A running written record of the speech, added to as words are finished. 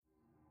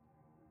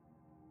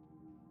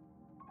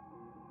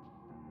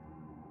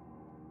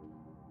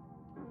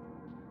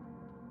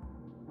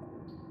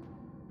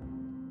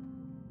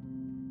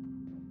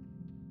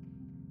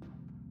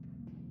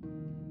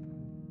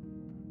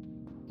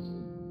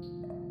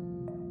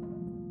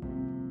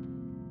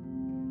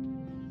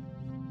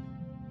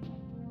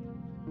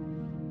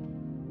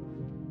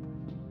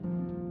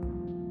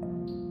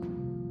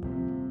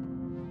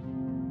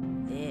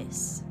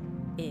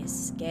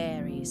is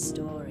Scary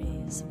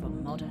Stories for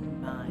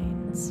Modern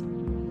Minds.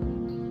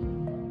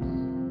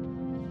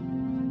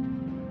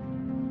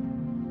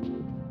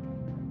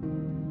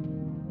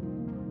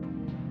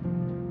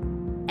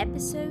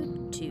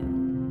 Episode 2.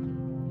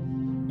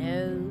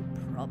 No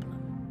Problem.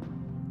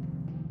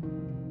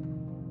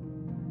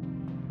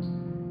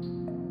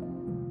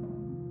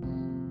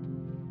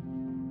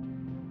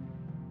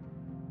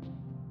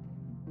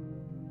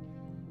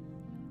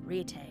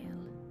 Retail,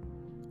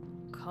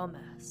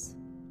 commerce,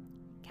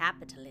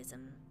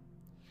 capitalism.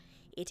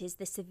 It is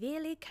the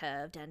severely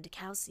curved and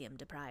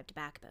calcium-deprived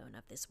backbone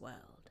of this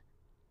world.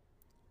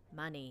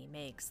 Money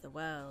makes the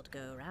world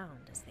go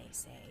round, as they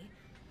say,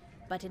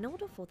 but in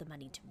order for the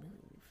money to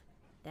move,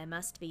 there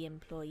must be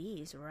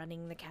employees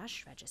running the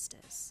cash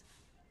registers.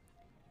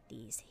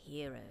 These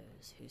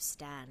heroes who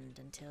stand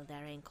until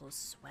their ankles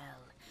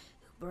swell,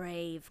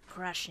 brave,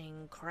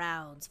 crushing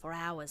crowds for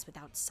hours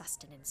without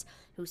sustenance,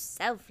 who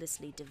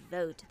selflessly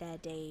devote their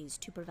days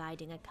to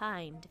providing a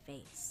kind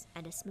face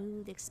and a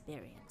smooth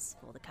experience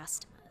for the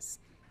customers.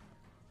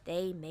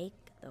 They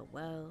make the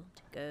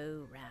world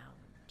go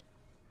round.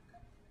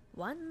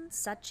 One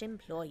such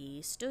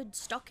employee stood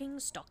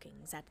stocking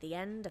stockings at the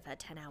end of her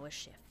 10-hour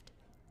shift.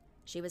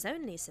 She was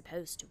only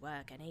supposed to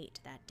work an 8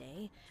 that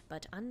day,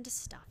 but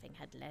understaffing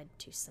had led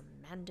to some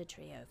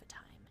mandatory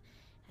overtime,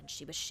 and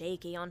she was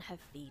shaky on her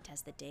feet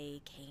as the day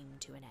came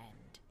to an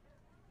end.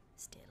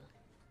 Still,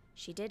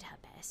 she did her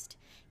best,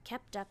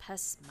 kept up her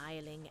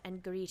smiling,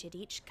 and greeted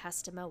each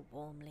customer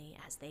warmly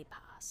as they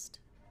passed.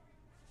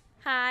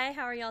 Hi,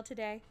 how are y'all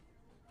today?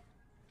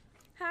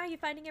 Hi, you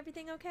finding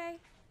everything okay?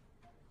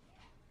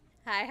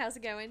 Hi, how's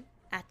it going?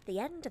 At the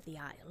end of the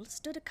aisle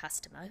stood a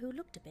customer who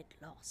looked a bit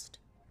lost.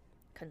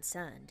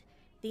 Concerned,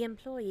 the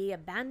employee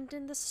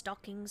abandoned the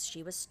stockings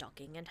she was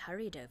stocking and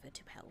hurried over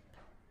to help.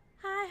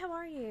 Hi, how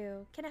are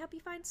you? Can I help you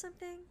find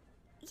something?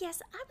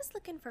 Yes, I was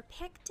looking for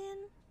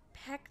pectin.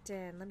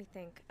 Pectin, let me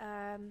think.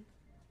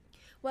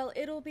 Well,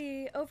 it'll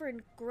be over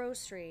in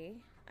grocery.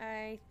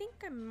 I think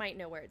I might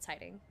know where it's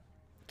hiding.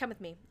 Come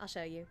with me, I'll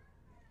show you.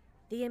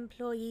 The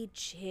employee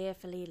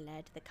cheerfully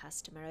led the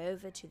customer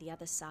over to the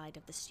other side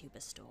of the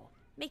superstore,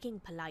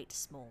 making polite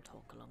small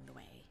talk along the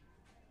way.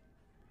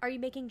 Are you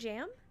making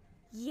jam?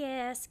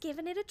 Yes,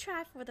 giving it a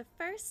try for the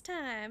first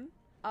time.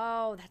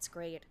 Oh, that's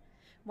great.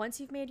 Once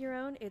you've made your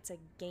own, it's a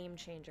game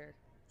changer.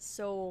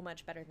 So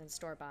much better than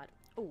store-bought.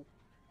 Oh,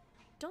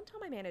 don't tell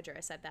my manager I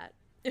said that.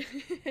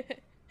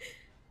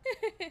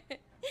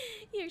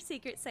 Your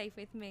secret's safe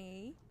with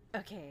me.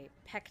 Okay,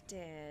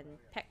 pectin.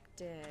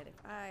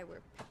 If I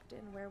were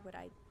pectin, where would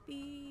I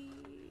be?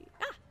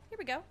 Ah, here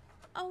we go.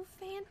 Oh,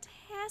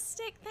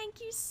 fantastic. Thank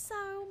you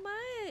so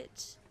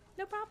much.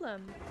 No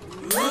problem.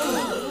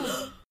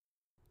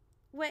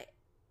 What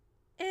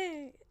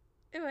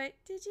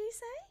did you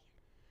say?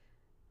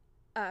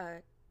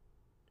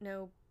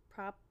 No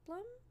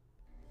problem?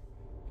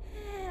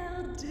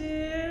 How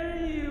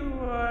Dare you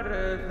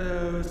utter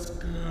those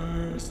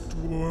cursed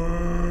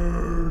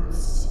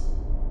words?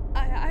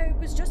 I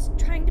was just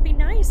trying to be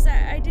nice.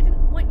 I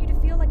didn't want you to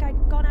feel like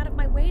I'd gone out of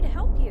my way to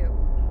help you.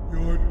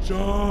 Your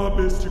job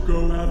is to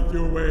go out of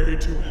your way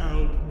to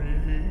help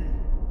me.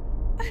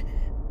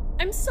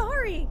 I'm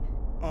sorry.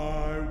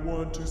 I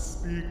want to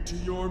speak to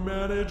your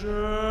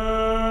manager.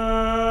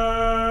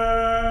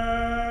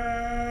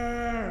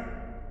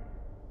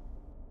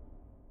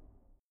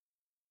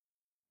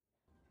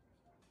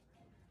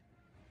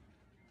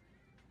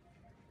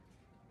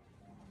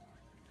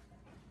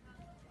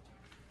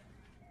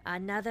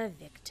 Another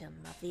victim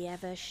of the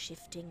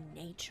ever-shifting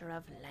nature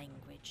of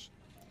language.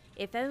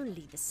 If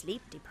only the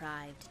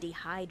sleep-deprived,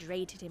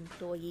 dehydrated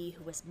employee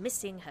who was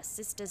missing her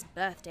sister's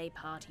birthday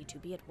party to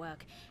be at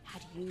work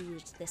had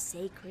used the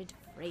sacred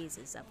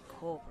phrases of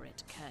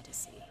corporate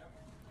courtesy.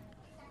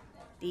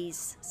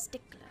 These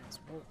sticklers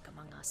walk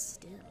among us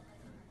still,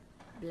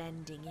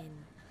 blending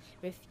in,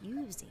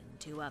 refusing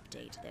to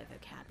update their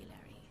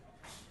vocabulary,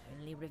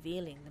 only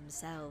revealing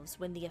themselves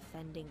when the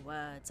offending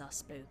words are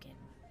spoken.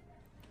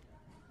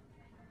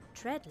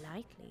 Tread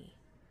lightly,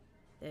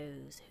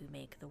 those who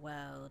make the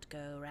world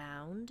go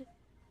round.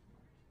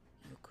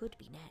 You could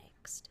be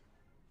next.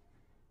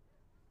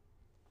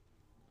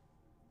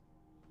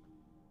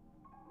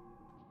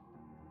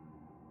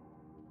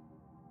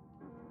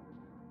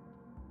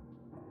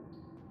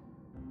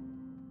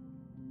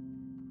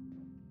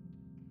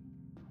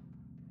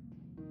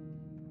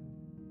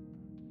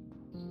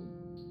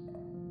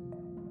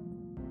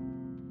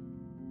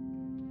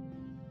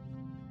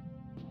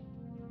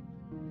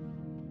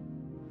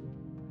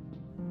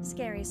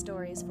 Scary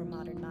Stories for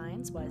Modern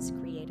Minds was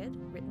created,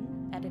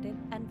 written, edited,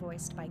 and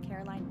voiced by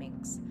Caroline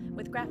Minks,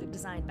 with graphic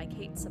design by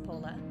Kate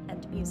Sapola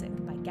and music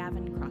by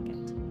Gavin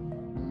Crockett.